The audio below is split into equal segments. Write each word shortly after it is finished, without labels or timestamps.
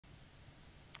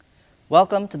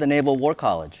Welcome to the Naval War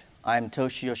College. I'm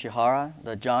Toshi Yoshihara,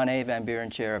 the John A. Van Buren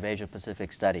Chair of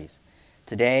Asia-Pacific Studies.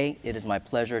 Today, it is my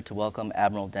pleasure to welcome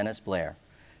Admiral Dennis Blair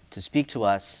to speak to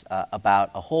us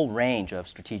about a whole range of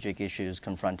strategic issues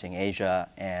confronting Asia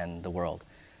and the world.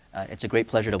 It's a great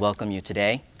pleasure to welcome you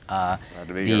today, Glad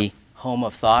to be the here. home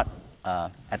of thought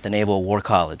at the Naval War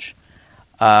College.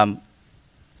 Let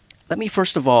me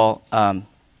first of all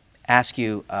ask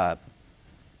you a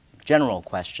general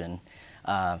question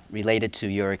related to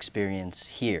your experience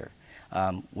here.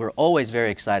 We're always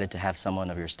very excited to have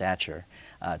someone of your stature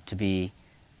to be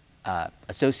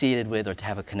associated with or to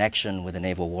have a connection with the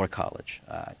Naval War College.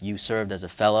 You served as a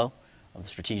fellow of the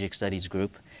Strategic Studies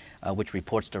Group, which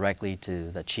reports directly to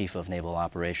the Chief of Naval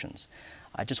Operations.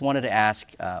 I just wanted to ask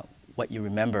what you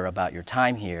remember about your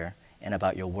time here and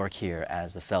about your work here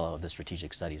as the fellow of the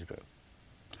Strategic Studies Group.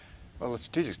 Well, the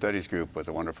Strategic Studies Group was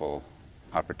a wonderful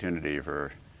opportunity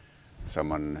for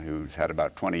someone who's had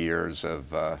about 20 years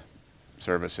of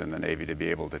service in the Navy to be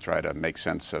able to try to make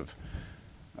sense of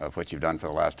what you've done for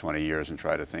the last 20 years and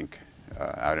try to think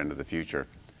out into the future.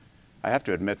 I have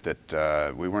to admit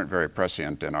that we weren't very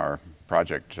prescient in our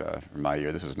project for my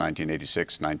year. This was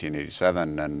 1986,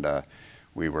 1987, and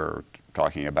we were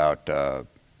talking about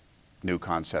new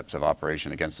concepts of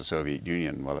operation against the Soviet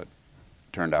Union. Well, it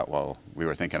turned out while we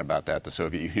were thinking about that, the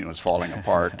Soviet Union was falling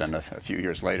apart, and a few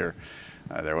years later,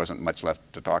 there wasn't much left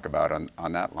to talk about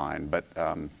on that line. But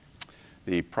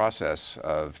the process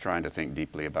of trying to think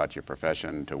deeply about your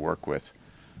profession, to work with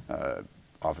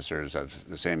officers of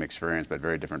the same experience but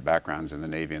very different backgrounds in the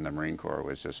Navy and the Marine Corps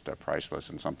was just priceless,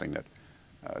 and something that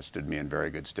stood me in very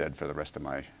good stead for the rest of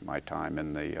my time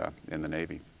in the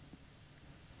Navy.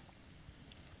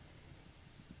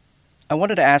 I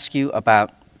wanted to ask you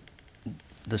about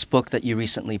this book that you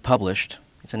recently published.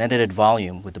 It's an edited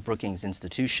volume with the Brookings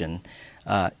Institution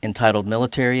entitled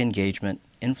Military Engagement,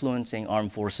 Influencing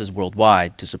Armed Forces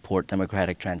Worldwide to Support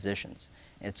Democratic Transitions.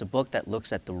 It's a book that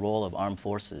looks at the role of armed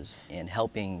forces in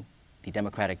helping the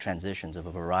democratic transitions of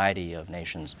a variety of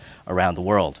nations around the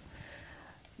world.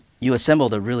 You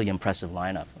assembled a really impressive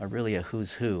lineup, really a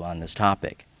who's who on this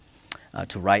topic,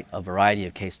 to write a variety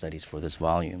of case studies for this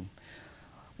volume.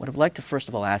 What I'd like to first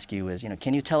of all ask you is,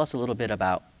 can you tell us a little bit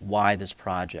about why this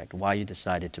project, why you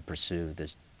decided to pursue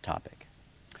this topic?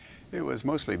 It was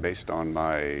mostly based on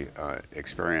my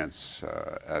experience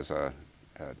as a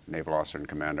naval officer and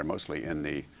commander, mostly in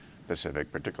the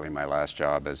Pacific, particularly my last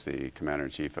job as the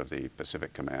Commander-in-Chief of the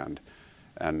Pacific Command.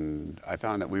 And I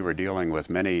found that we were dealing with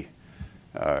many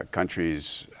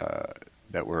countries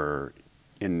that were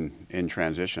in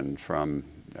transition from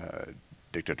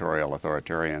dictatorial,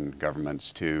 authoritarian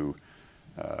governments to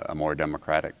a more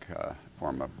democratic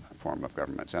form of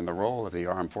governments. And the role of the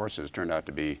armed forces turned out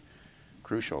to be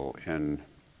crucial in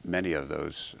many of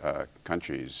those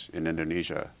countries. In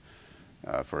Indonesia,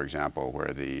 for example,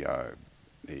 where the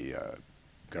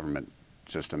government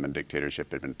system and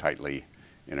dictatorship had been tightly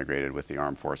integrated with the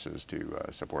armed forces to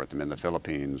support them. In the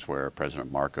Philippines, where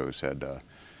President Marcos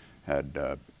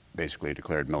had basically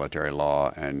declared military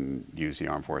law and used the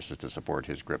armed forces to support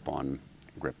his grip on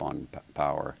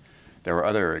power. There were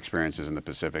other experiences in the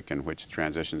Pacific in which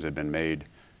transitions had been made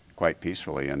quite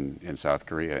peacefully in South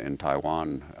Korea, in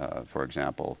Taiwan, for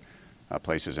example,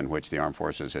 places in which the armed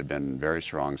forces had been very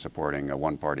strong supporting a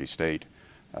one-party state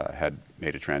had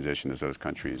made a transition as those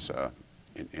countries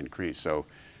increased. So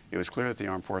it was clear that the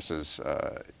armed forces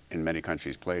in many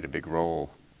countries played a big role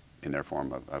in their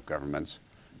form of governance.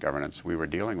 We were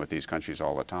dealing with these countries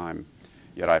all the time,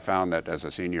 yet I found that as a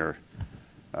senior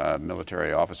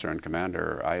military officer and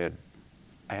commander, I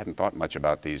hadn't thought much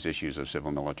about these issues of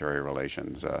civil-military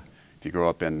relations. If you grow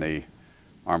up in the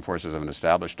armed forces of an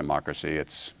established democracy,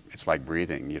 it's like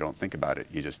breathing. You don't think about it,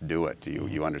 you just do it.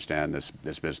 You understand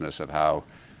this business of how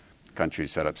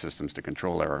countries set up systems to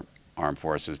control their armed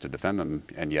forces, to defend them,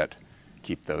 and yet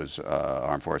keep those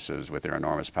armed forces with their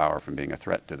enormous power from being a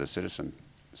threat to the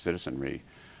citizenry.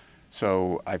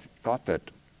 So I thought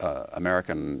that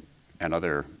American and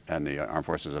the armed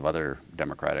forces of other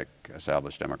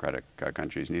established democratic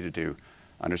countries needed to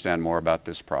understand more about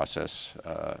this process,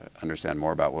 understand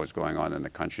more about what was going on in the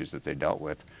countries that they dealt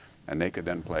with, and they could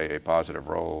then play a positive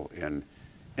role in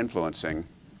influencing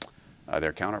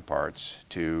their counterparts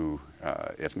to,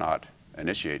 if not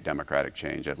initiate democratic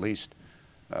change, at least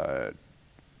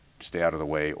stay out of the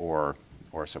way or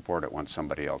support it once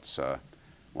somebody else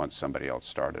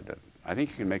started it. I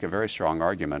think you can make a very strong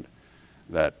argument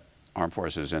that armed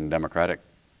forces in democratic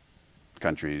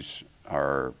countries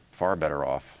are far better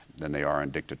off than they are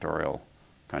in dictatorial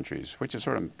countries, which is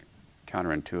sort of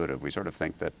counterintuitive. We sort of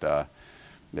think that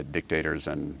that dictators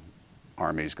and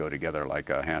armies go together like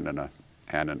a hand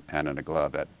in a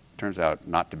glove. That turns out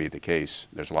not to be the case.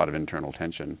 There's a lot of internal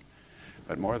tension.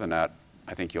 But more than that,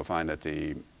 I think you'll find that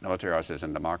the military officers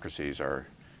in democracies are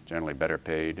generally better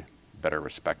paid, better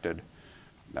respected,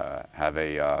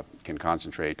 can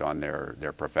concentrate on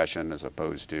their profession as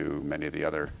opposed to many of the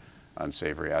other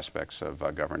unsavory aspects of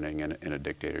governing in a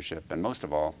dictatorship. And most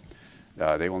of all,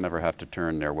 they will never have to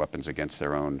turn their weapons against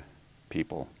their own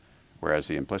people. Whereas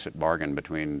the implicit bargain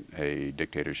between a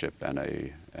dictatorship and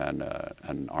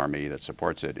an army that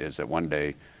supports it is that one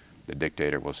day the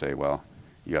dictator will say, well,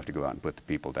 you have to go out and put the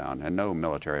people down. And no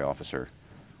military officer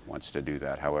wants to do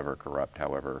that, however corrupt,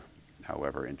 however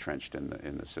entrenched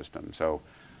in the system. So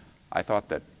I thought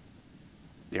that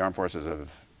the armed forces of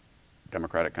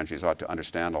democratic countries ought to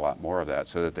understand a lot more of that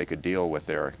so that they could deal with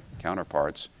their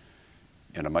counterparts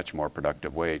in a much more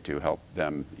productive way to help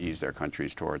them ease their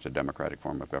countries towards a democratic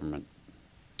form of government.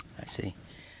 I see.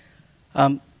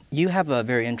 You have a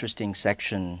very interesting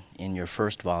section in your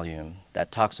first volume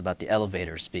that talks about the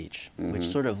elevator speech, which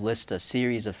sort of lists a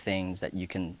series of things that you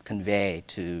can convey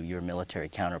to your military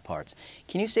counterparts.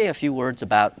 Can you say a few words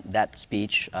about that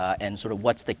speech and sort of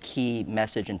what's the key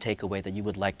message and takeaway that you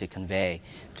would like to convey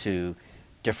to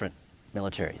different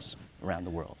militaries around the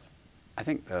world? I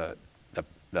think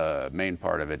the main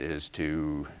part of it is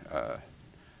to,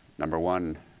 number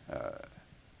one,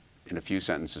 in a few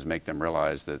sentences, make them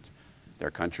realize that their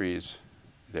countries,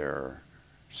 their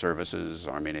services,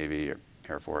 Army, Navy,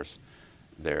 Air Force,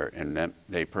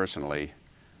 they personally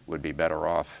would be better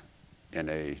off in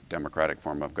a democratic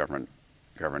form of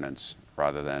governance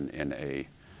rather than in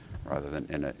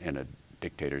a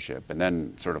dictatorship, and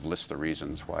then sort of list the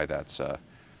reasons why that's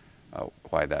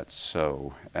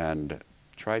so, and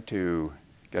try to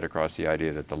get across the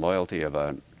idea that the loyalty of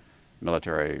a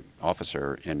military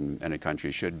officer in any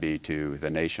country should be to the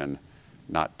nation,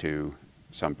 not to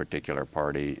some particular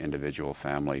party, individual,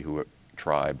 family,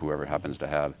 tribe, whoever happens to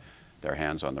have their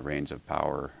hands on the reins of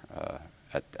power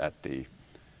at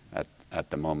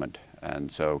the moment.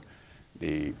 And so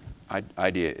the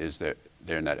idea is that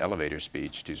they're in that elevator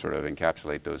speech to sort of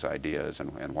encapsulate those ideas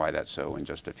and why that's so in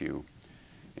just a few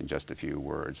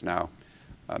words. Now,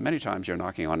 many times you're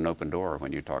knocking on an open door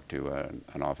when you talk to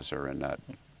an officer in that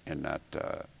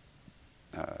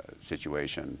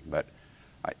situation, but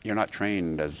you're not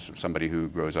trained as somebody who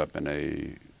grows up in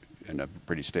a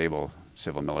pretty stable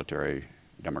civil military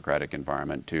democratic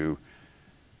environment to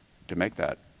take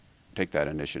that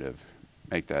initiative,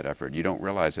 make that effort. You don't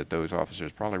realize that those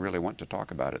officers probably really want to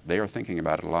talk about it. They are thinking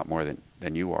about it a lot more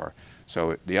than you are.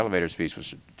 So the elevator speech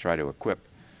was to try to equip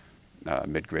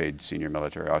mid-grade senior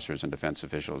military officers and defense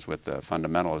officials with the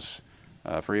fundamentals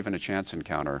for even a chance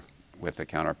encounter with a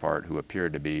counterpart who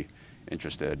appeared to be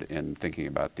interested in thinking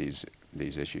about these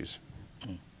issues.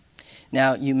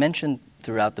 Now, you mentioned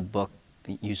throughout the book,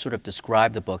 you sort of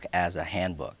describe the book as a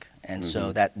handbook, and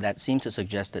so that seems to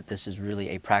suggest that this is really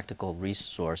a practical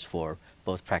resource for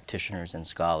both practitioners and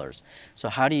scholars. So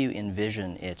how do you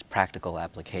envision its practical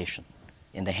application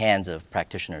in the hands of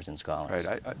practitioners and scholars?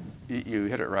 Right, you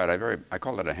hit it right. I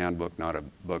called it a handbook, not a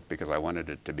book, because I wanted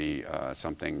it to be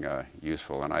something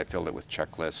useful, and I filled it with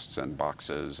checklists and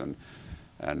boxes and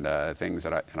things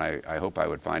that I hope I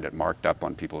would find it marked up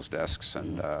on people's desks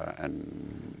and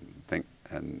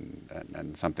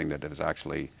something that is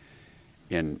actually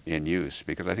in use,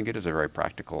 because I think it is a very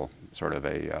practical sort of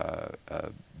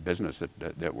a business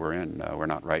that we're in. We're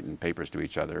not writing papers to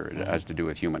each other. It has to do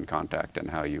with human contact and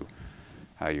how you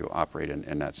operate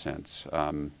in that sense.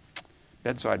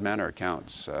 Bedside manner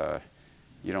counts.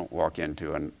 You don't walk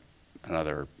into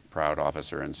another proud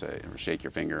officer and say, or shake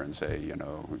your finger and say, you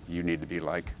know, you need to be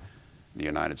like the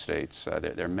United States.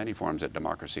 There are many forms that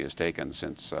democracy has taken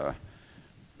since the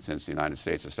United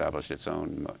States established its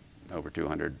own over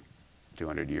 200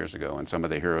 years ago. And some of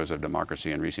the heroes of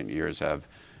democracy in recent years have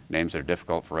names that are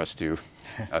difficult for us to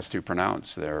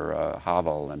pronounce. They're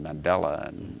Havel and Mandela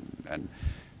and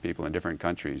people in different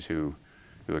countries who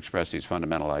express these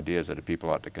fundamental ideas that the people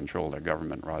ought to control their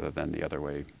government rather than the other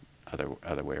way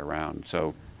around.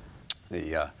 So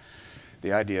the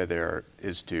idea there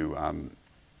is to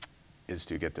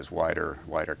get this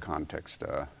wider context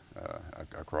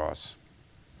across.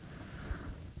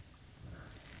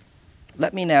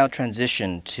 Let me now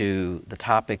transition to the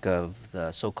topic of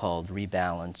the so-called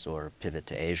rebalance or pivot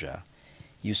to Asia.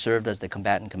 You served as the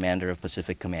combatant commander of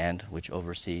Pacific Command, which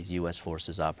oversees U.S.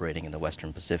 forces operating in the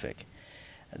Western Pacific.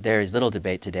 There is little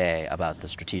debate today about the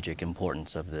strategic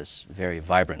importance of this very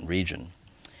vibrant region.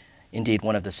 Indeed,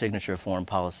 one of the signature foreign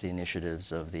policy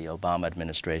initiatives of the Obama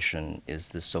administration is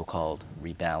this so-called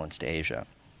rebalanced Asia.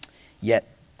 Yet,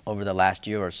 over the last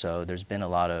year or so, there's been a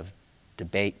lot of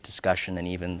debate, discussion, and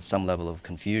even some level of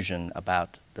confusion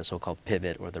about the so-called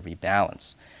pivot or the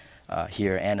rebalance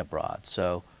here and abroad.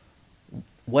 So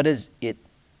what does it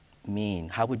mean?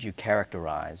 How would you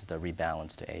characterize the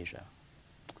rebalance to Asia?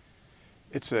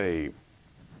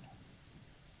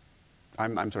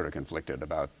 I'm sort of conflicted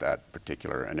about that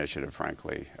particular initiative,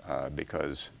 frankly,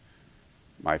 because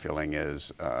my feeling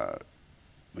is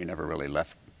we never really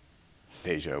left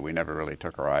Asia. We never really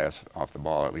took our eyes off the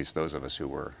ball. At least those of us who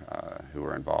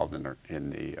were involved in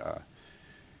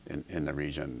the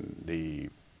region. The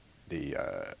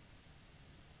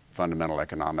fundamental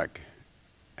economic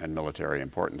and military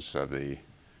importance of the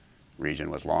region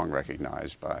was long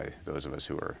recognized by those of us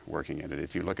who were working in it.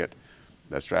 If you look at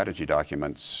the strategy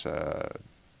documents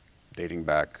dating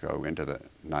back into the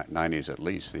 90s at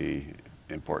least, the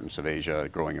importance of Asia,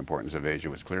 growing importance of Asia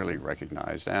was clearly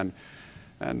recognized. And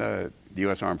the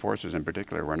U.S. Armed Forces in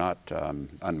particular were not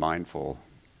unmindful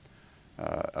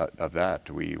of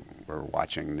that. We were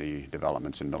watching the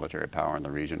developments in military power in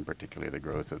the region, particularly the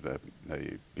growth of the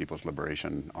People's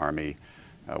Liberation Army.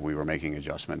 We were making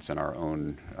adjustments in our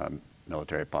own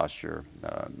military posture.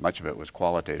 Much of it was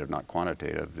qualitative, not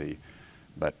quantitative.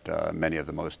 But many of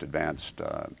the most advanced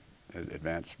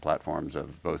platforms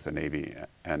of both the Navy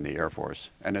and the Air Force,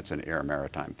 and it's an air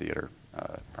maritime theater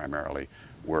primarily,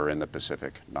 were in the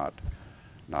Pacific, not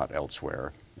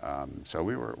elsewhere. So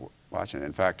we were watching.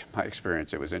 In fact, my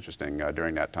experience, it was interesting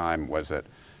during that time, was that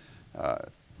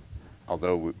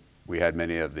although we had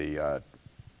many of the a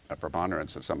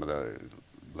preponderance of some of the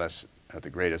the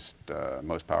greatest,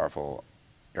 most powerful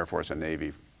Air Force and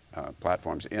Navy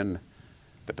platforms in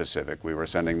the Pacific, we were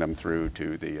sending them through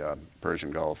to the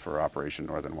Persian Gulf for Operation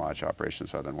Northern Watch, Operation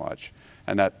Southern Watch.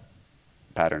 And that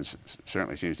pattern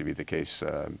certainly seems to be the case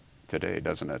today,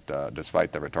 doesn't it?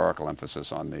 Despite the rhetorical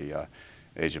emphasis on the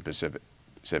Asia-Pacific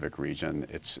region,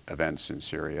 it's events in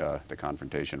Syria, the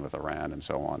confrontation with Iran, and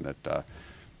so on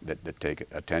that take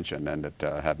attention and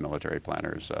that have military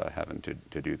planners having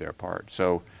to do their part.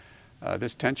 So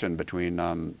this tension between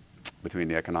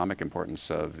the economic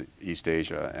importance of East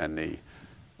Asia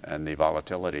and the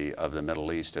volatility of the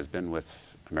Middle East has been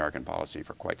with American policy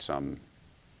for quite some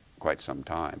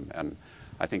time. And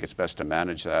I think it's best to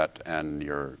manage that, and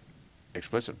your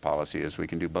explicit policy is we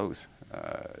can do both.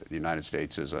 The United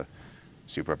States as a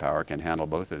superpower can handle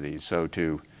both of these. So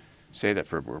to say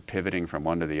that we're pivoting from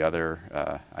one to the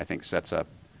other, I think sets up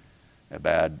a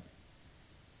bad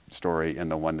story in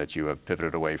the one that you have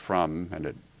pivoted away from, and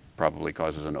it probably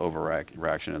causes an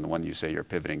overreaction in the one you say you're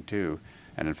pivoting to.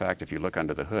 And in fact, if you look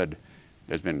under the hood,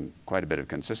 there's been quite a bit of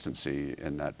consistency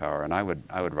in that power, and I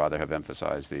would rather have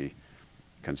emphasized the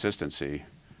consistency.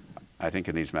 I think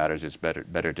in these matters it's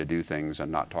better to do things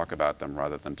and not talk about them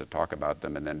rather than to talk about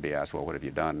them and then be asked, well, what have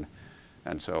you done?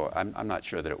 And so I'm not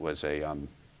sure that it was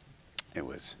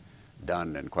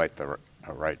done in quite the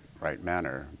right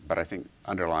manner, but I think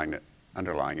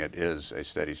underlying it is a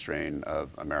steady strain of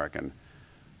American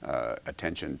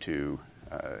attention to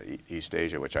East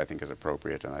Asia, which I think is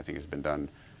appropriate and I think has been done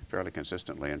fairly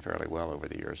consistently and fairly well over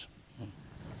the years.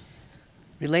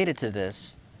 Related to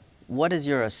this, what is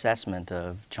your assessment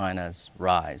of China's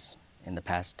rise in the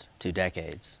past 2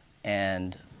 decades,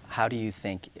 and how do you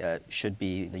think should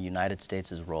be the United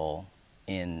States' role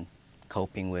in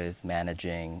coping with,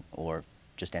 managing, or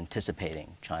just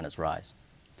anticipating China's rise?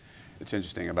 It's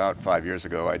interesting. About 5 years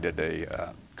ago, I did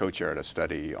co-chaired a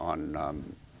study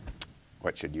on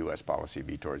what should U.S. policy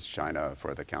be towards China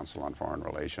for the Council on Foreign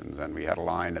Relations. And we had a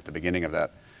line at the beginning of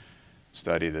that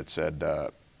study that said,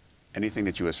 anything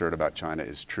that you assert about China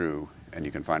is true, and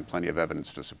you can find plenty of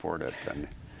evidence to support it. And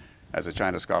as a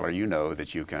China scholar, you know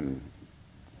that you can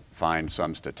find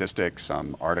some statistics,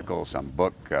 some article, some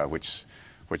book which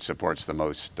supports the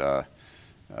most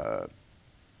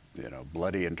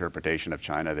bloody interpretation of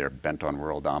China. They're bent on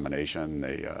world domination.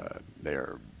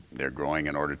 They're growing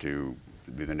in order to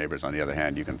be the neighbors. On the other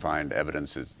hand, you can find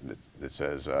evidence that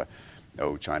says,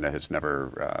 oh, China has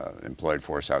never employed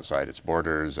force outside its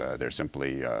borders. They're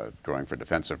simply growing for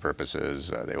defensive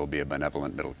purposes. They will be a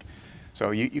benevolent middle.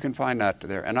 So you can find that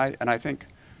there, and I think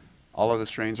all of the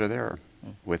strains are there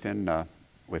within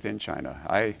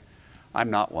China. I'm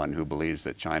not one who believes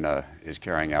that China is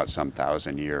carrying out some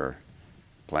 1,000-year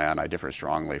plan. I differ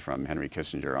strongly from Henry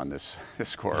Kissinger on this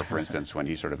score, for instance, when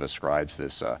he sort of ascribes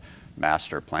this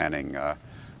master planning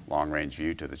long-range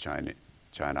view to the China.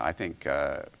 I think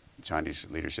Chinese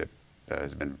leadership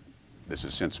has been, this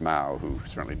is since Mao, who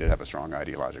certainly did have a strong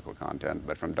ideological content,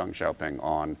 but from Deng Xiaoping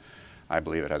on, I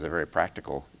believe it has a very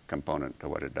practical component to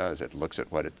what it does. It looks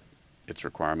at what its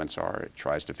requirements are. It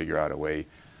tries to figure out a way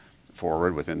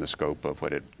forward within the scope of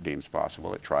what it deems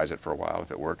possible. It tries it for a while.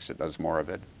 If it works, it does more of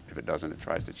it. If it doesn't, it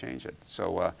tries to change it.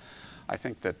 So I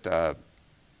think that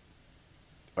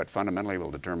what fundamentally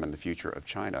will determine the future of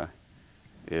China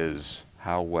is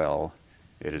how well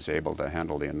it is able to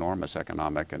handle the enormous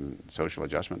economic and social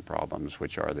adjustment problems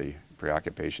which are the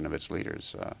preoccupation of its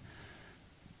leaders.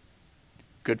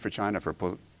 Good for China for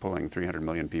pulling 300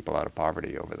 million people out of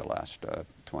poverty over the last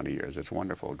 20 years. It's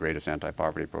wonderful, greatest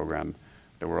anti-poverty program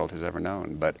the world has ever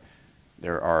known. But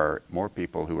there are more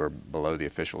people who are below the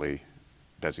officially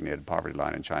designated poverty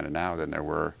line in China now than there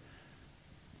were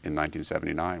in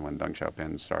 1979 when Deng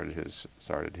Xiaoping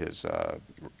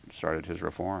started his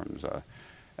reforms.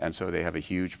 And so they have a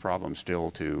huge problem still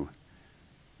to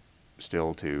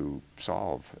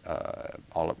solve,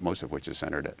 most of which is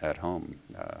centered at home.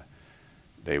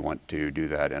 They want to do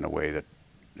that in a way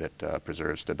that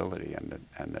preserves stability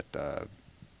and that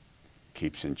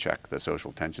keeps in check the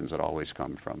social tensions that always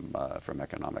come from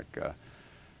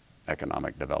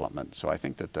economic development. So I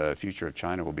think that the future of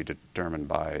China will be determined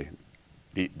by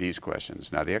these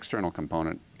questions. Now, the external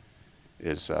component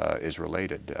is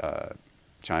related.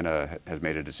 China has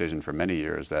made a decision for many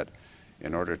years that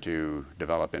in order to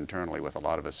develop internally with a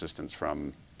lot of assistance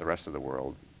from the rest of the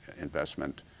world,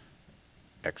 investment,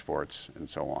 exports, and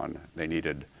so on, they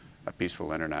needed a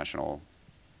peaceful international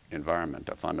environment,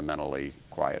 a fundamentally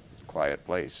quiet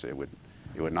place. It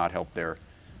would not help their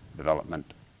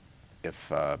development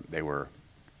if they were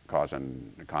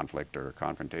causing conflict or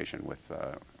confrontation with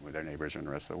their neighbors and the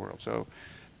rest of the world. So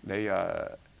they,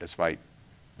 despite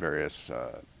various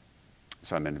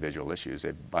some individual issues,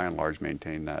 they by and large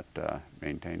maintain that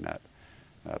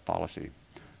policy.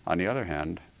 On the other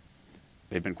hand,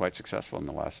 they've been quite successful in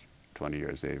the last 20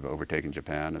 years. They've overtaken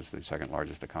Japan as the second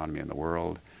largest economy in the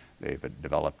world. They've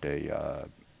developed they've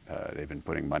been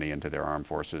putting money into their armed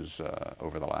forces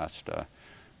over the last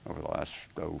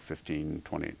 15,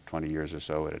 20 years or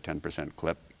so at a 10%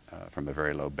 clip from a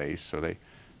very low base. So they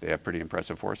have pretty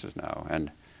impressive forces now. And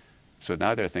so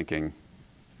now they're thinking,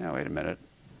 wait a minute,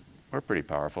 we're pretty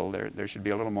powerful. There should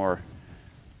be a little more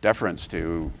deference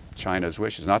to China's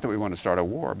wishes. Not that we want to start a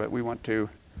war, but we want to,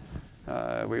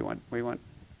 we want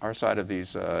our side of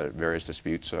these various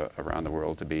disputes around the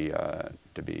world to be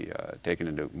taken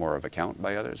into more of account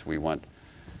by others. We want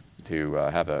to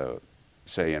have a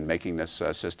say in making this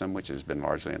system, which has been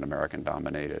largely an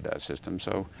American-dominated system.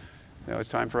 So, it's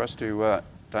time for us to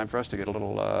get a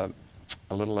little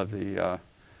of the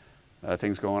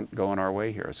things going our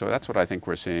way here. So that's what I think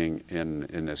we're seeing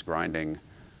in this grinding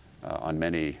on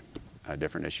many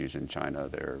different issues in China.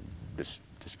 There are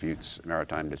disputes,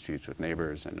 maritime disputes with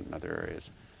neighbors and in other areas.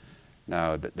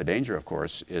 Now, the danger, of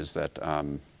course, is that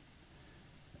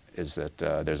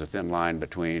there's a thin line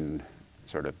between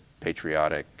sort of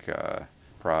patriotic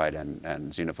pride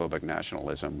and xenophobic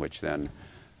nationalism, which then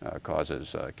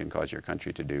can cause your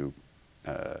country to do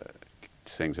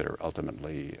things that are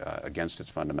ultimately against its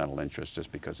fundamental interests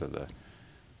just because of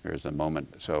there's the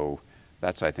moment. So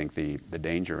that's, I think, the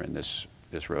danger in this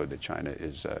road that China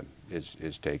is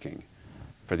taking.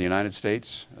 For the United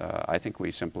States, I think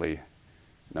we simply,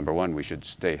 number one, we should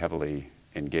stay heavily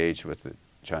engaged with the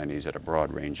Chinese at a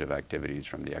broad range of activities,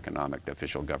 from the economic to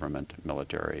official government,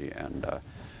 military, and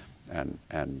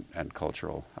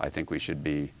cultural. I think we should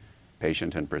be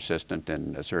patient and persistent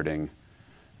in asserting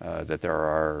that there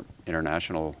are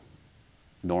international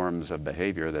norms of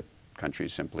behavior that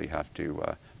countries simply have to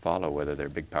follow, whether they're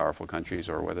big, powerful countries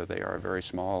or whether they are very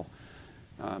small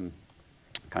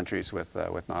countries with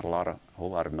not a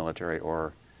whole lot of military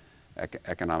or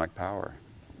economic power.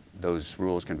 Those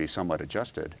rules can be somewhat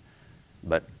adjusted,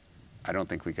 but I don't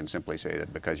think we can simply say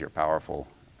that because you're powerful,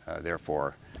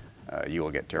 therefore you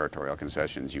will get territorial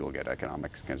concessions, you will get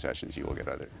economic concessions, you will get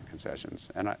other concessions.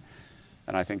 And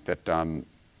I think that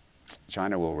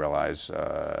China will realize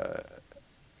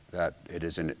that it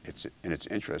is in its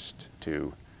interest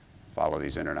to follow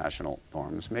these international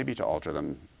norms, maybe to alter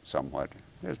them somewhat.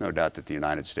 There's no doubt that the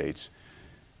United States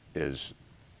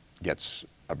gets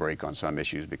a break on some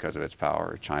issues because of its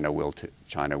power. China will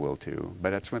too.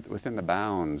 But that's within the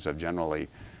bounds of generally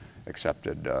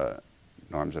accepted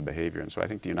norms of behavior. And so I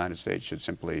think the United States should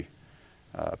simply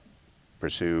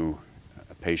pursue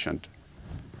a patient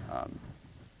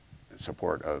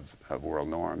support of world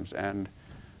norms. And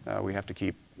we have to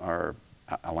keep our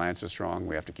alliances strong.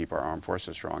 We have to keep our armed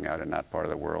forces strong out in that part of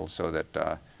the world so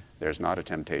that there's not a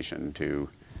temptation to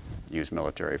use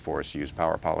military force, use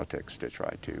power politics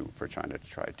for China to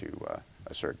try to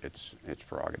assert its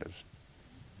prerogatives.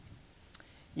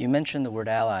 You mentioned the word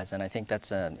allies, and I think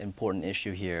that's an important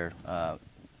issue here.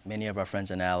 Many of our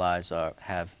friends and allies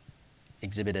have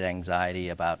exhibited anxiety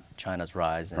about China's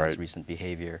rise and Right. its recent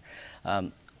behavior.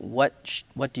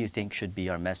 What do you think should be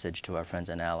our message to our friends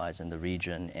and allies in the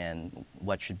region, and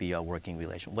what should be our working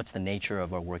relation? What's the nature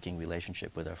of our working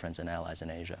relationship with our friends and allies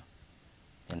in Asia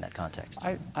in that context?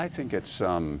 I think it's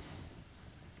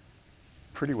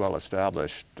pretty well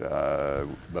established,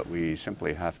 but we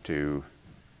simply have to,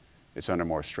 it's under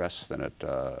more stress than it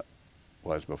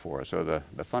was before. So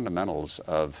the fundamentals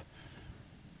of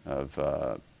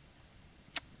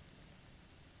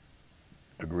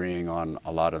agreeing on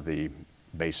a lot of the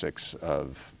basics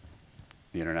of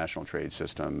the international trade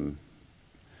system,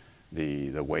 the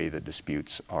way that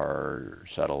disputes are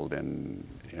settled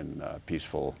in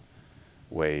peaceful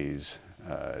ways,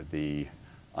 the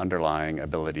underlying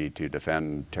ability to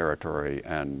defend territory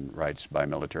and rights by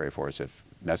military force if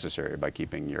necessary, by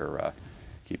keeping your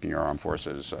armed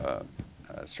forces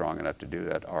strong enough to do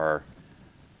that, are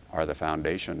the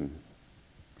foundation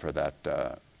for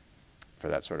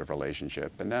that sort of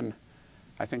relationship. And then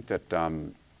I think that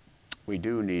we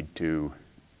do need to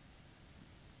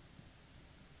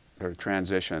sort of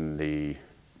transition the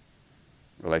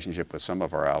relationship with some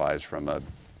of our allies from a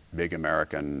big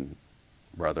American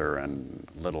brother and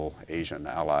little Asian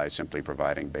ally simply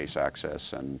providing base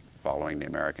access and following the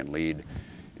American lead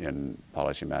in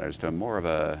policy matters to more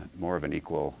of an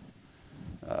equal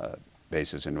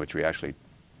basis in which we actually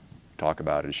talk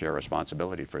about and share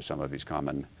responsibility for some of these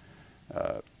common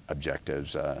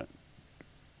objectives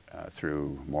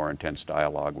through more intense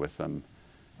dialogue with them,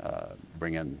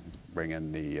 bring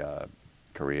in the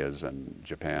Koreas and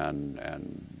Japan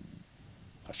and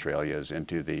Australias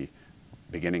into the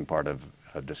beginning part of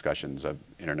discussions of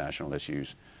international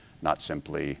issues, not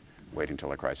simply waiting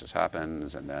till a crisis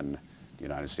happens and then the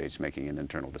United States making an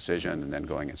internal decision and then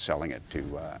going and selling it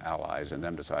to allies and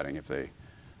them deciding if they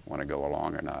want to go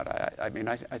along or not. I mean,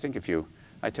 I think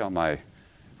I tell my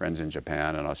friends in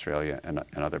Japan and Australia and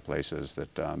other places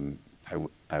that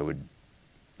I would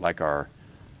like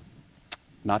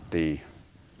not the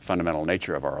fundamental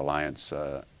nature of our alliance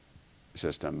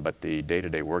system, but the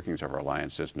day-to-day workings of our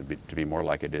alliance system to be more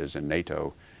like it is in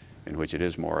NATO, in which it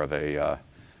is more of an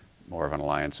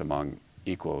alliance among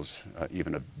equals,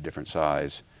 even of different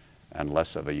size, and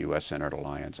less of a U.S.-centered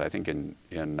alliance. I think in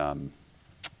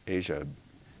Asia,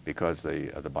 because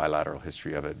of the bilateral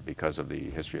history of it, because of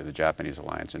the history of the Japanese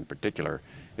alliance in particular,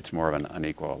 it's more of an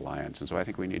unequal alliance. And so I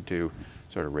think we need to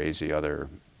sort of raise the other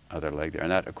leg there.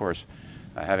 And that, of course,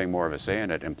 having more of a say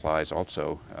in it implies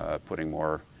also putting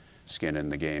more skin in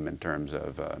the game in terms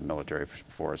of military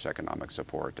force, economic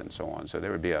support, and so on. So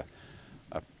there would be a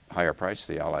higher price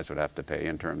the allies would have to pay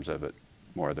in terms of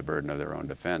more of the burden of their own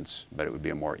defense, but it would be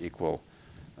a more equal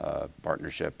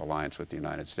partnership alliance with the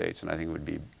United States, and I think it would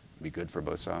be good for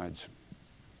both sides.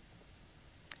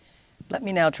 Let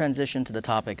me now transition to the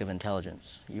topic of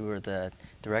intelligence. You were the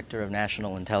Director of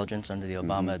National Intelligence under the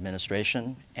Obama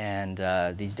administration, and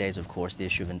these days, of course, the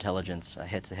issue of intelligence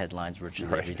hits the headlines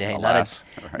virtually every day. Alas,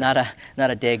 not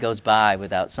a day goes by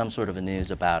without some sort of a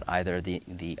news about either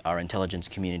our intelligence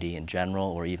community in general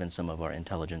or even some of our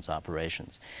intelligence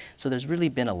operations. So there's really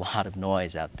been a lot of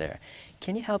noise out there.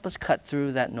 Can you help us cut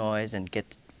through that noise and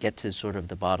get to sort of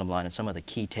the bottom line and some of the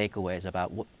key takeaways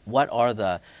about what are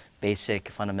the basic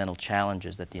fundamental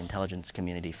challenges that the intelligence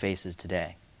community faces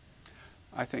today?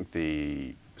 I think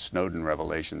the Snowden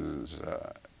revelations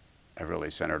have really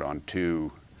centered on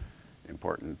two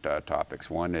important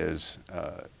topics. One is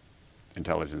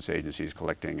intelligence agencies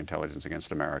collecting intelligence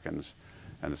against Americans,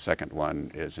 and the second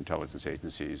one is intelligence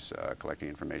agencies collecting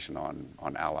information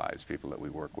on allies, people that we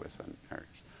work with. And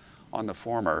on the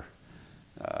former,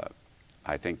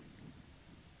 I think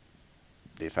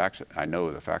I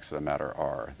know the facts of the matter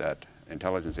are that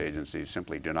intelligence agencies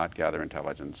simply do not gather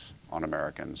intelligence on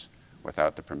Americans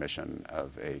without the permission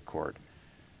of a court.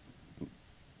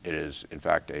 It is, in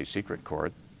fact, a secret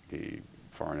court, the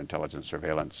Foreign Intelligence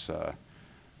Surveillance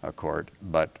Court,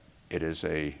 but it is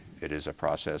a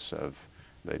process of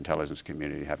the intelligence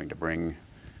community having to bring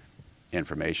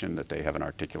information that they have an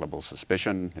articulable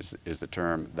suspicion, is the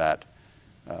term, that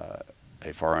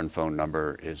a foreign phone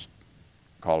number is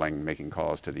making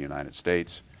calls to the United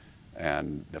States,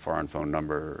 and the foreign phone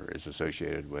number is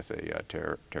associated with a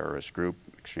terrorist group,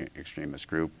 extremist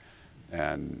group,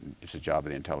 and it's the job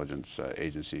of the intelligence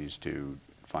agencies to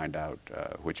find out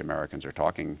which Americans are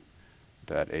talking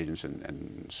to that agents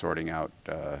and sorting out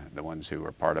the ones who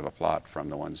are part of a plot from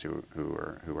the ones who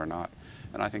are not.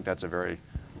 And I think that's a very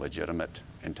legitimate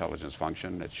intelligence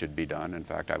function that should be done. In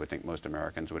fact, I would think most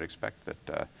Americans would expect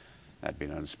that be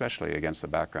done, especially against the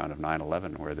background of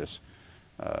 9/11, where this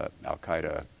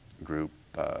Al-Qaeda group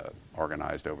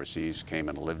organized overseas, came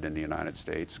and lived in the United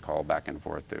States, called back and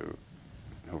forth to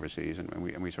overseas, and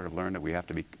we sort of learned that we have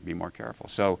to be more careful.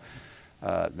 So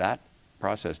that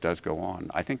process does go on.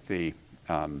 I think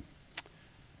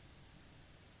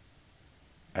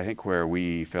I think where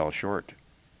we fell short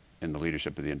in the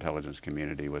leadership of the intelligence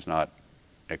community was not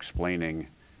explaining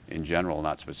in general,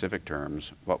 not specific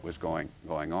terms, what was going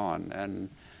on, and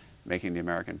making the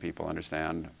American people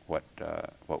understand what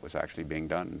was actually being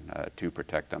done to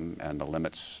protect them, and the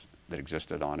limits that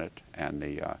existed on it, and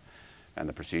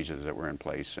the procedures that were in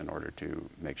place in order to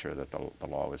make sure that the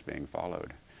law was being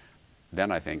followed. Then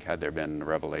I think, had there been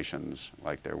revelations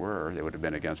like there were, they would have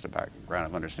been against a background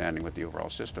of understanding what the overall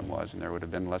system was, and there would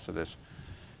have been less of this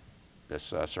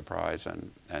surprise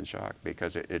and shock,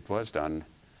 because it was done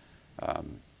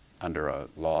under a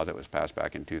law that was passed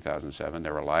back in 2007.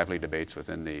 There were lively debates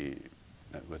within the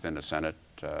Senate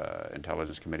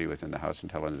Intelligence Committee, within the House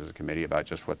Intelligence Committee, about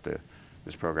just what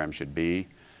this program should be.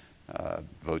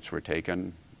 Votes were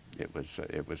taken. It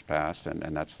was passed,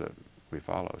 and that's the we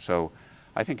follow. So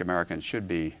I think Americans should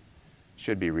be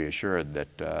reassured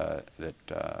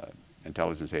that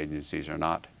intelligence agencies are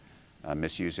not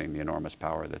misusing the enormous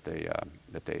power that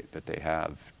they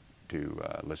have to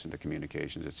listen to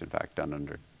communications. It's in fact done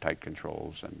under tight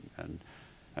controls and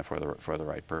for the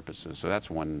right purposes. So that's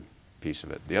one piece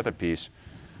of it. The other piece,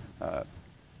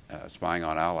 spying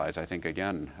on allies, I think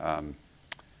again,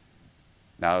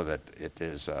 now that it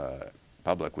is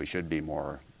public, we should be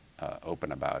more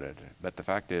open about it. But the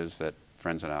fact is that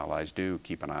friends and allies do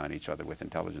keep an eye on each other with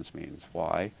intelligence means.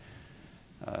 Why?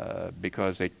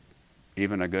 Because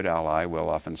even a good ally will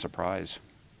often surprise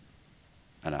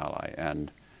an ally,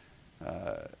 and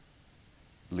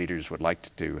leaders would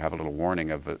like to have a little warning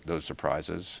of those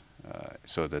surprises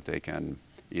so that they can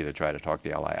either try to talk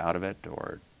the ally out of it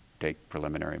or take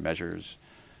preliminary measures,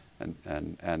 and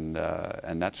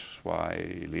that's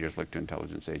why leaders look to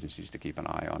intelligence agencies to keep an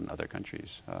eye on other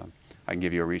countries. I can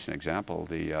give you a recent example.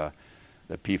 The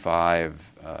P5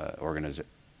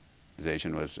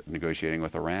 organization was negotiating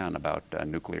with Iran about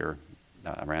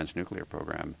Iran's nuclear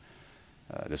program.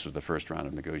 This was the first round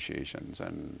of negotiations,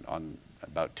 and on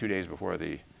about 2 days before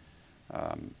the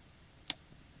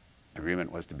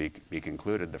agreement was to be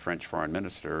concluded, the French foreign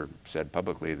minister said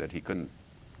publicly that he couldn't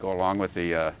go along with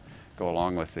the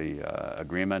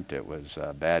agreement. It was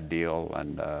a bad deal,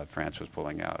 and France was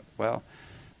pulling out. Well,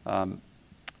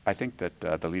 I think that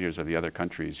the leaders of the other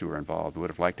countries who were involved would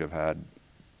have liked to have had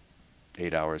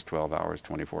 8 hours, 12 hours,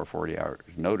 24, 40 hours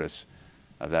notice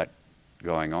of that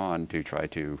going on, to try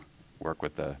to work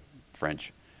with the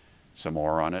French some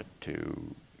more on it,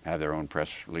 to have their own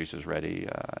press releases ready,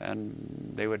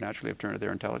 and they would naturally have turned to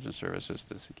their intelligence services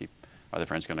to keep, are the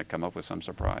French going to come up with some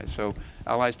surprise? So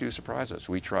allies do surprise us.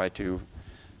 We try to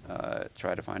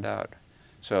find out.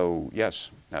 So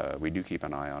yes, we do keep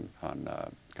an eye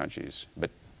on countries. But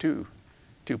two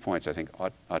points I think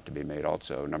ought to be made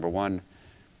also. Number one,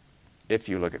 if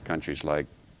you look at countries like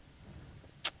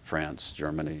France,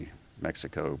 Germany,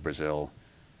 Mexico, Brazil,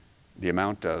 the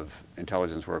amount of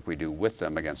intelligence work we do with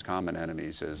them against common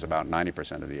enemies is about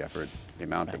 90% of the effort. The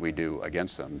amount that we do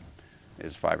against them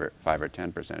is 5 or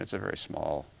 10%. It's a very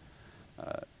small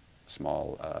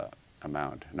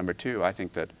amount. Number two, I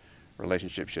think that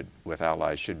relationships with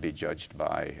allies should be judged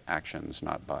by actions,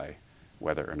 not by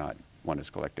whether or not one is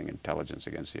collecting intelligence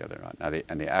against the other or not.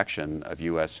 Now, the action of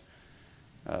U.S.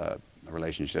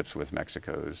 Relationships with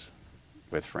Mexico's,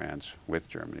 with France, with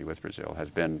Germany, with Brazil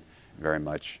has been very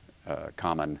much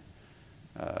common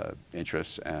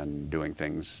interests and doing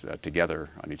things together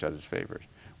on each other's favors.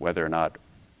 Whether or not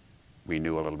we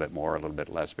knew a little bit more, a little bit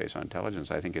less based on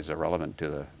intelligence, I think is irrelevant to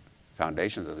the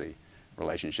foundations of the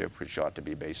relationship, which ought to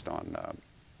be based on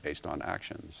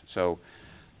actions. So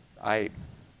I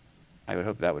would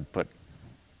hope that would put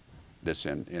this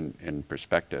in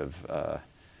perspective,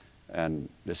 and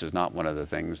this is not one of the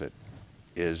things that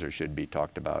is or should be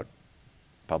talked about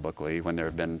publicly. When there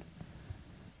have been,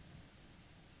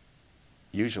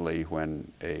 usually when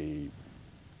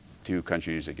two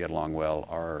countries that get along well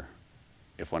are,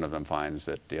 if one of them finds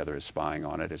that the other is spying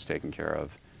on it, it's taken care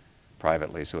of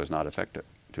privately so as not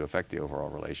to affect the overall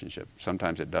relationship.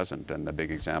 Sometimes it doesn't, and the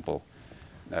big example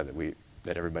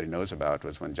that everybody knows about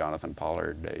was when Jonathan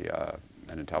Pollard,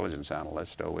 an intelligence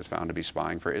analyst, was found to be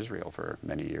spying for Israel for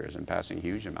many years and passing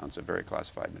huge amounts of very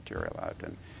classified material out.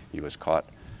 And he was caught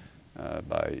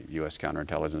by U.S.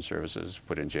 counterintelligence services,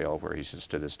 put in jail, where he sits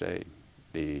to this day.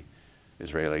 The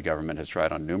Israeli government has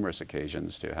tried on numerous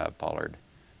occasions to have Pollard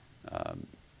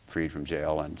freed from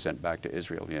jail and sent back to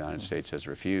Israel. The United States has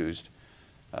refused,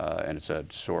 and it's a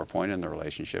sore point in the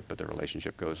relationship, but the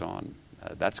relationship goes on.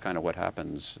 That's kind of what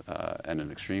happens in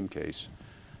an extreme case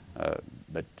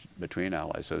but between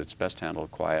allies. So it's best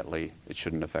handled quietly. It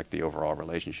shouldn't affect the overall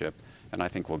relationship. And I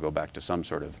think we'll go back to some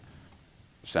sort of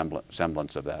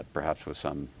semblance of that, perhaps with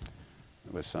some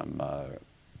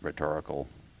rhetorical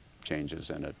changes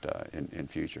in it in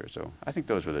future. So I think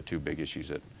those were the two big issues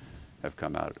that have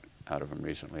come out of them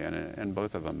recently, and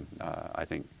both of them, I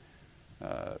think,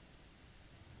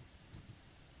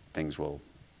 things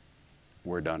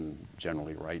were done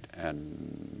generally right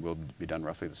and will be done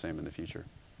roughly the same in the future.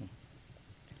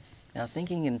 Now,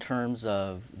 thinking in terms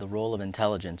of the role of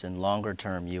intelligence in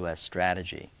longer-term U.S.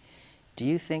 strategy, do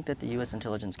you think that the U.S.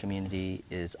 intelligence community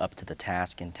is up to the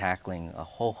task in tackling a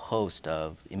whole host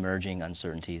of emerging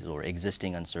uncertainties or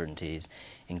existing uncertainties,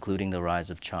 including the rise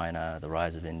of China, the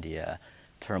rise of India,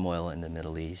 turmoil in the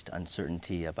Middle East,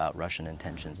 uncertainty about Russian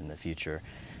intentions in the future?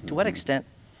 To what extent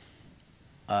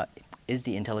is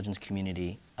the intelligence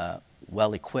community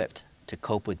well equipped to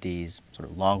cope with these sort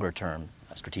of longer-term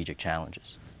strategic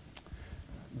challenges?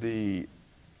 The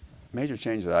major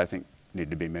change that I think need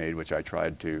to be made, which I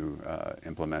tried to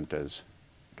implement as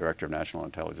Director of National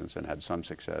Intelligence and had some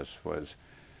success, was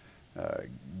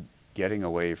getting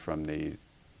away from the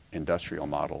industrial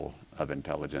model of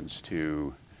intelligence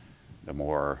to the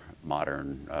more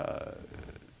modern,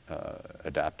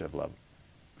 adaptive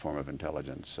form of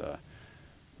intelligence.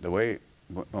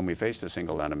 When we faced a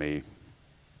single enemy,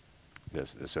 the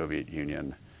Soviet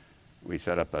Union, we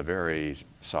set up a very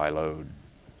siloed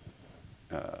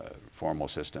formal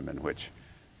system in which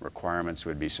requirements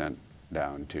would be sent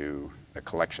down to the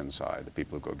collection side, the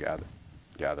people who go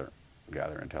gather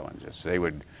intelligence. They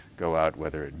would go out,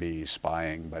 whether it be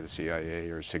spying by the CIA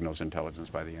or signals intelligence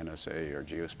by the NSA or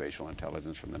geospatial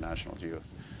intelligence from the National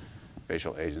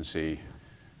Geospatial Agency,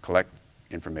 collect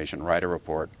information, write a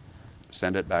report,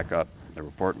 send it back up. The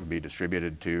report would be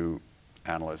distributed to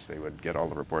analysts. They would get all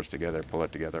the reports together, pull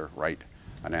it together, write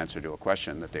an answer to a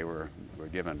question that they were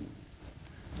given.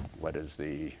 What is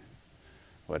the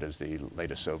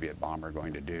latest Soviet bomber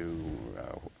going to do?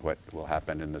 What will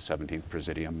happen in the 17th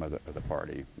Presidium of the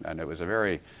party? And it was a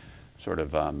very sort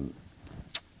of,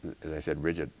 as I said,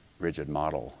 rigid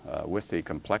model. With the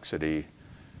complexity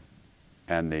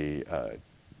and the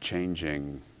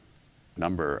changing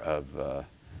number of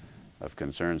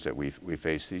concerns that we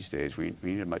face these days, we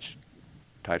need a much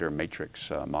tighter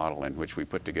matrix model in which we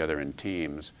put together in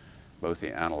teams both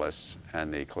the analysts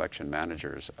and the collection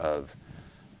managers who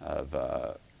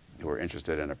are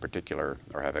interested in a particular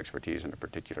or have expertise in a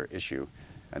particular issue,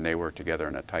 and they work together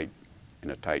in a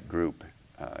tight group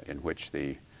in which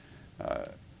the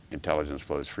intelligence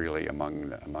flows freely among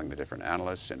the different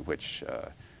analysts, in which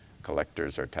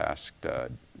collectors are tasked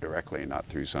directly, not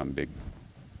through some big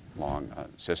long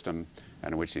system,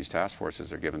 and in which these task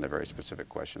forces are given the very specific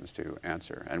questions to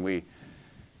answer. And we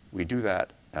do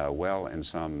that well in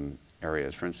some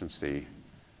areas. For instance, the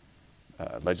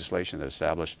legislation that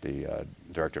established the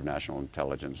Director of National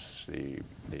Intelligence, the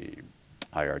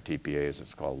IRTPA, as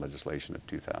it's called, legislation of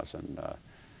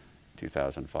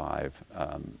 2005,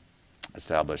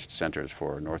 established centers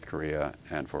for North Korea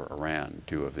and for Iran,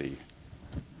 two of the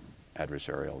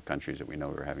adversarial countries that we know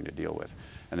we're having to deal with.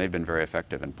 And they've been very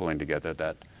effective in pulling together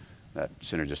that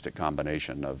synergistic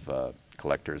combination of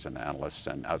collectors and analysts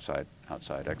and outside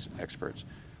experts.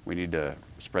 We need to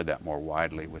spread that more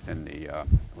widely within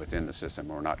the system.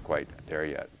 We're not quite there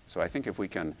yet. So I think if we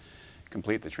can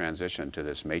complete the transition to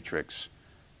this matrix,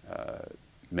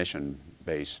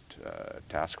 mission-based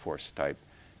task force type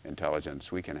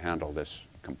intelligence, we can handle this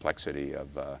complexity of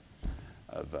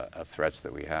threats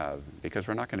that we have, because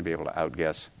we're not going to be able to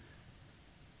outguess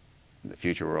the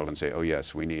future world and say, oh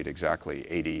yes, we need exactly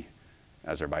 80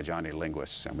 Azerbaijani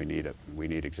linguists, and we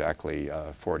need exactly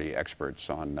 40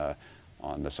 experts on the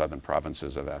southern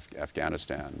provinces of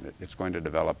Afghanistan. It's going to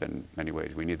develop in many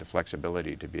ways. We need the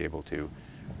flexibility to be able to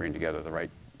bring together the right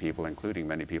people, including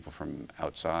many people from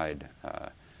outside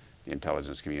the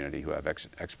intelligence community who have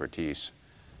expertise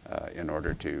in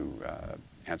order to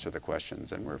answer the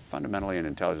questions. And we're fundamentally an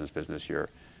intelligence business. You're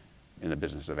in the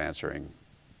business of answering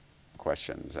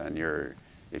questions, and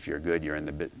if you're good, you're in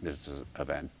the business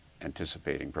of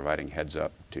anticipating, providing heads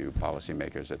up to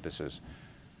policymakers that this is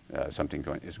something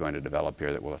is going to develop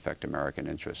here that will affect American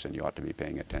interests, and you ought to be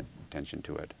paying attention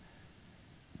to it.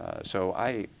 So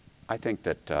I think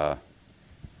that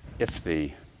if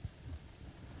the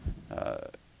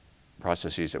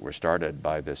processes that were started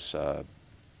by this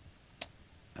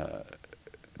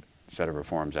set of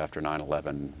reforms after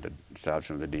 9/11, the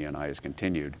establishment of the DNI, is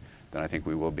continued, then I think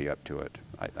we will be up to it.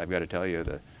 I've got to tell you,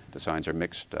 the signs are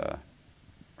mixed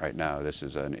right now. This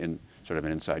is sort of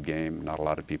an inside game. Not a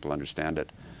lot of people understand it.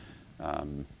 I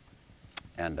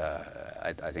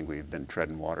think we've been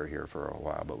treading water here for a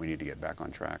while, but we need to get back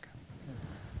on track.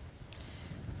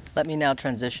 Let me now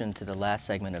transition to the last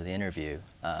segment of the interview,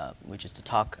 which is to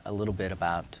talk a little bit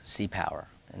about sea power,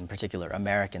 in particular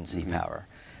American sea power.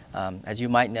 As you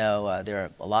might know, there are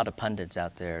a lot of pundits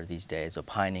out there these days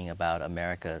opining about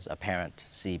America's apparent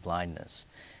sea blindness,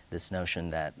 this notion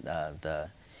that the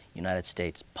United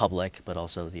States public, but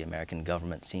also the American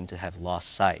government, seem to have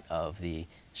lost sight of the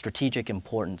strategic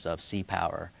importance of sea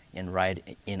power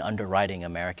in underwriting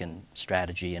American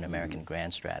strategy and American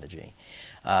grand strategy.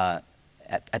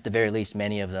 At the very least,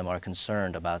 many of them are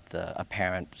concerned about the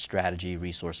apparent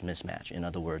strategy-resource mismatch. In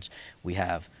other words, we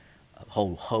have a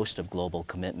whole host of global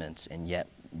commitments, and yet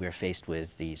we're faced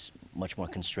with these much more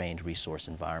constrained resource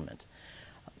environment.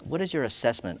 What is your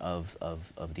assessment of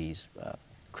these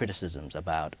criticisms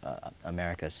about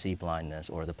America's sea blindness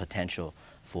or the potential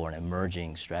for an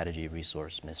emerging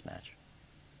strategy-resource mismatch?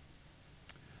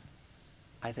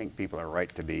 I think people are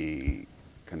right to be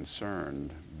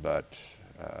concerned, but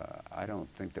I don't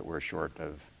think that we're short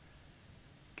of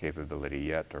capability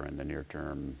yet, or in the near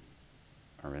term,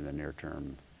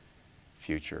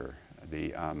 future.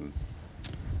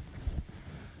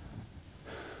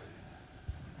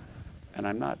 And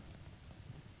I'm not.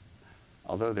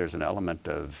 Although there's an element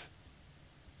of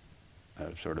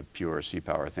sort of pure sea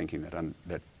power thinking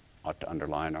that ought to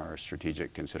underline our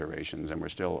strategic considerations, and we're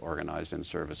still organized in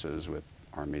services with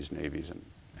armies, navies,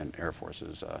 and air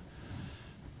forces.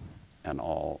 And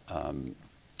all,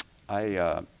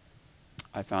 I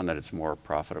found that it's more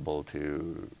profitable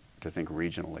to think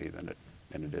regionally than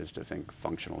it is to think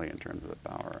functionally in terms of the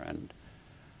power. And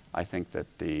I think that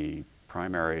the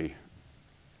primary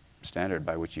standard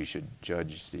by which you should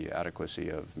judge the adequacy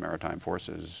of maritime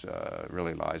forces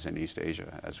really lies in East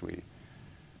Asia, as we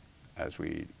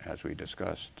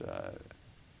discussed.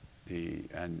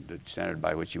 And the standard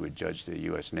by which you would judge the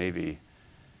U.S. Navy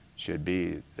should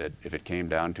be that if it came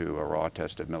down to a raw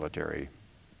test of military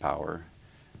power,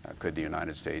 could the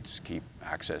United States keep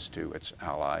access to its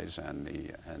allies and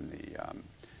the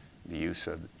use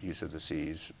of the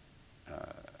seas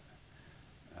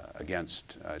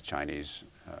against Chinese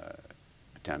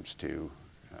attempts to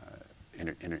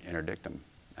interdict them?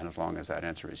 And as long as that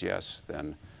answer is yes,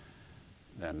 then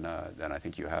I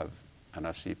think you have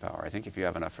enough sea power. I think if you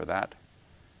have enough for that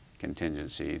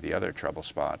contingency, the other trouble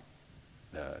spot,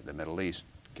 the Middle East,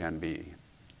 can be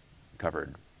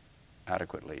covered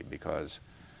adequately, because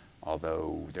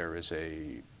although there is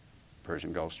a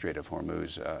Persian Gulf Strait of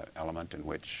Hormuz element in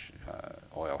which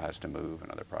oil has to move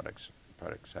and other products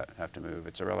have to move,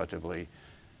 it's a relatively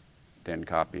thin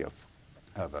copy of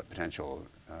a potential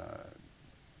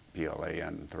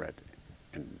PLAN threat,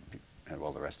 and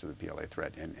well, the rest of the PLA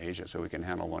threat in Asia. So we can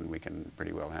handle one, we can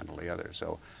pretty well handle the other.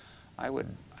 So I would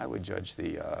judge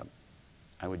the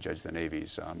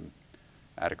Navy's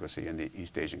adequacy in the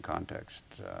East Asian context,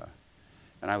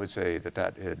 and I would say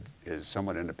that it is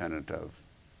somewhat independent of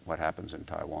what happens in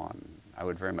Taiwan. I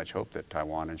would very much hope that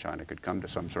Taiwan and China could come to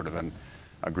some sort of an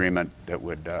agreement that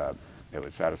would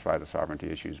satisfy the sovereignty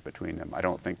issues between them. I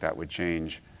don't think that would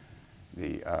change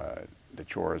the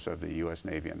chores of the U.S.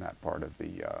 Navy in that part of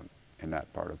the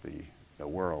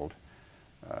world.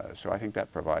 So I think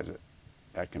that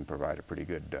can provide a pretty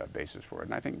good basis for it.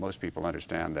 And I think most people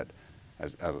understand that,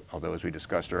 although as we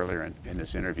discussed earlier in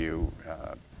this interview,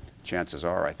 chances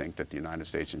are, I think, that the United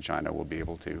States and China will be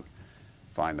able to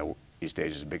find the East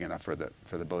Asia is big enough for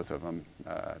the both of them.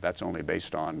 That's only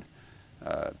based on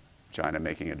China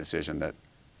making a decision that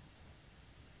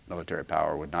military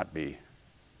power would not be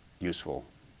useful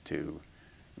to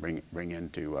bring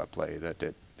into play,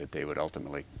 that they would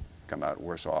ultimately come out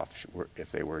worse off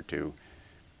if they were to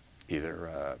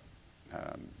either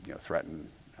threaten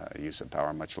use of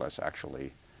power, much less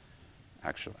actually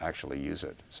use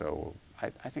it. So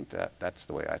I think that's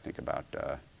the way I think about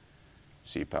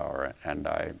sea power, and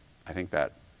I think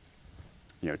that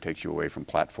takes you away from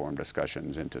platform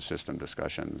discussions into system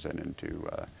discussions and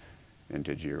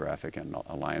into geographic and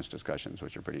alliance discussions,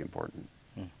 which are pretty important.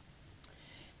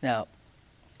 Now,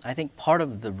 I think part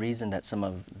of the reason that some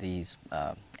of these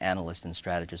analysts and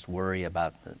strategists worry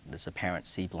about this apparent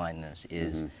sea blindness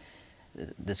is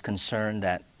this concern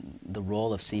that the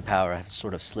role of sea power has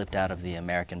sort of slipped out of the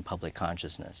American public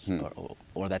consciousness,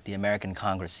 or that the American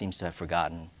Congress seems to have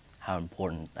forgotten how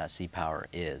important sea power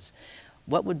is.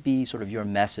 What would be sort of your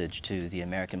message to the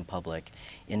American public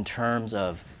in terms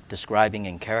of describing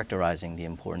and characterizing the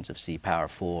importance of sea power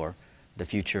for the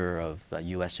future of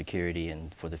U.S. security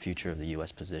and for the future of the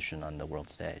U.S. position on the world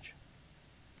stage?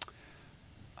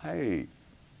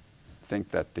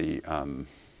 think that the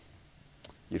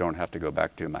you don't have to go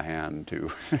back to Mahan to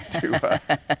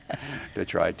to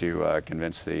try to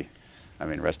convince the. I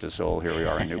mean, rest his soul. Here we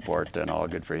are in Newport, and all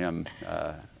good for him.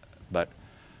 But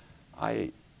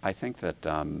I think that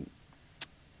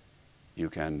you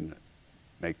can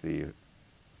make the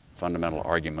fundamental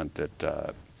argument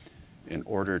that in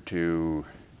order to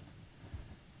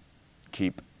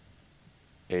keep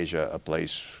Asia a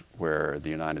place where the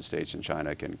United States and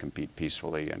China can compete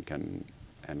peacefully and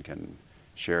can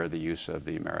share the use of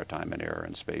the maritime and air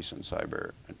and space and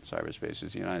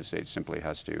cyberspaces, the United States simply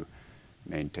has to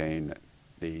maintain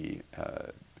the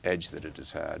edge that it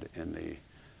has had in the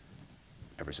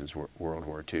ever since World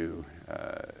War II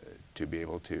to be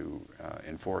able to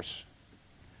enforce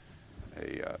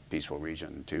a peaceful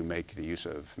region, to make the use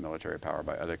of military power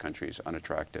by other countries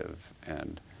unattractive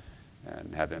and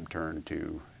have them turn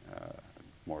to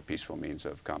more peaceful means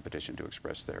of competition to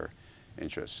express their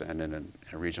interests. And in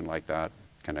a region like that,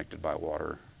 connected by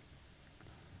water,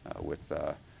 with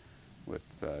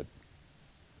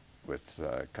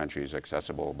countries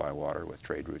accessible by water, with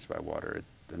trade routes by water,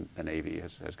 the Navy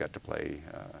has got to play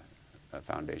a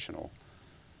foundational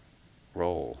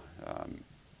role.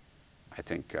 I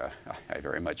think I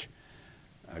very much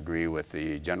agree with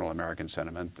the general American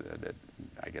sentiment that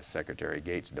I guess Secretary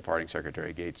Gates, departing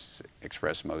Secretary Gates,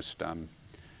 expressed most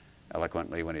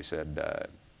eloquently when he said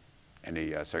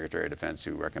any Secretary of Defense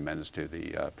who recommends to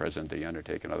the President that he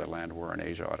undertake another land war in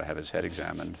Asia ought to have his head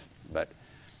examined. But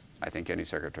I think any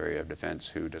Secretary of Defense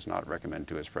who does not recommend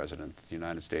to his President that the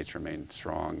United States remain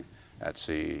strong at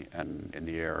sea and in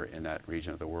the air in that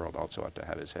region of the world also ought to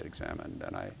have his head examined.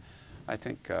 And I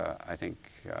think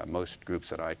most groups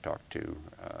that I talk to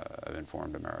of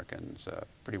informed Americans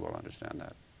pretty well understand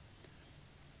that.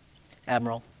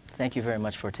 Admiral, thank you very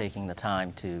much for taking the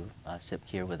time to sit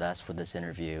here with us for this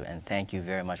interview, and thank you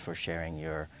very much for sharing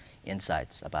your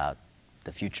insights about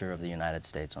the future of the United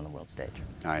States on the world stage.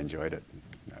 I enjoyed it.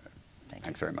 Thanks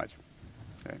Thanks very much.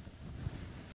 Okay.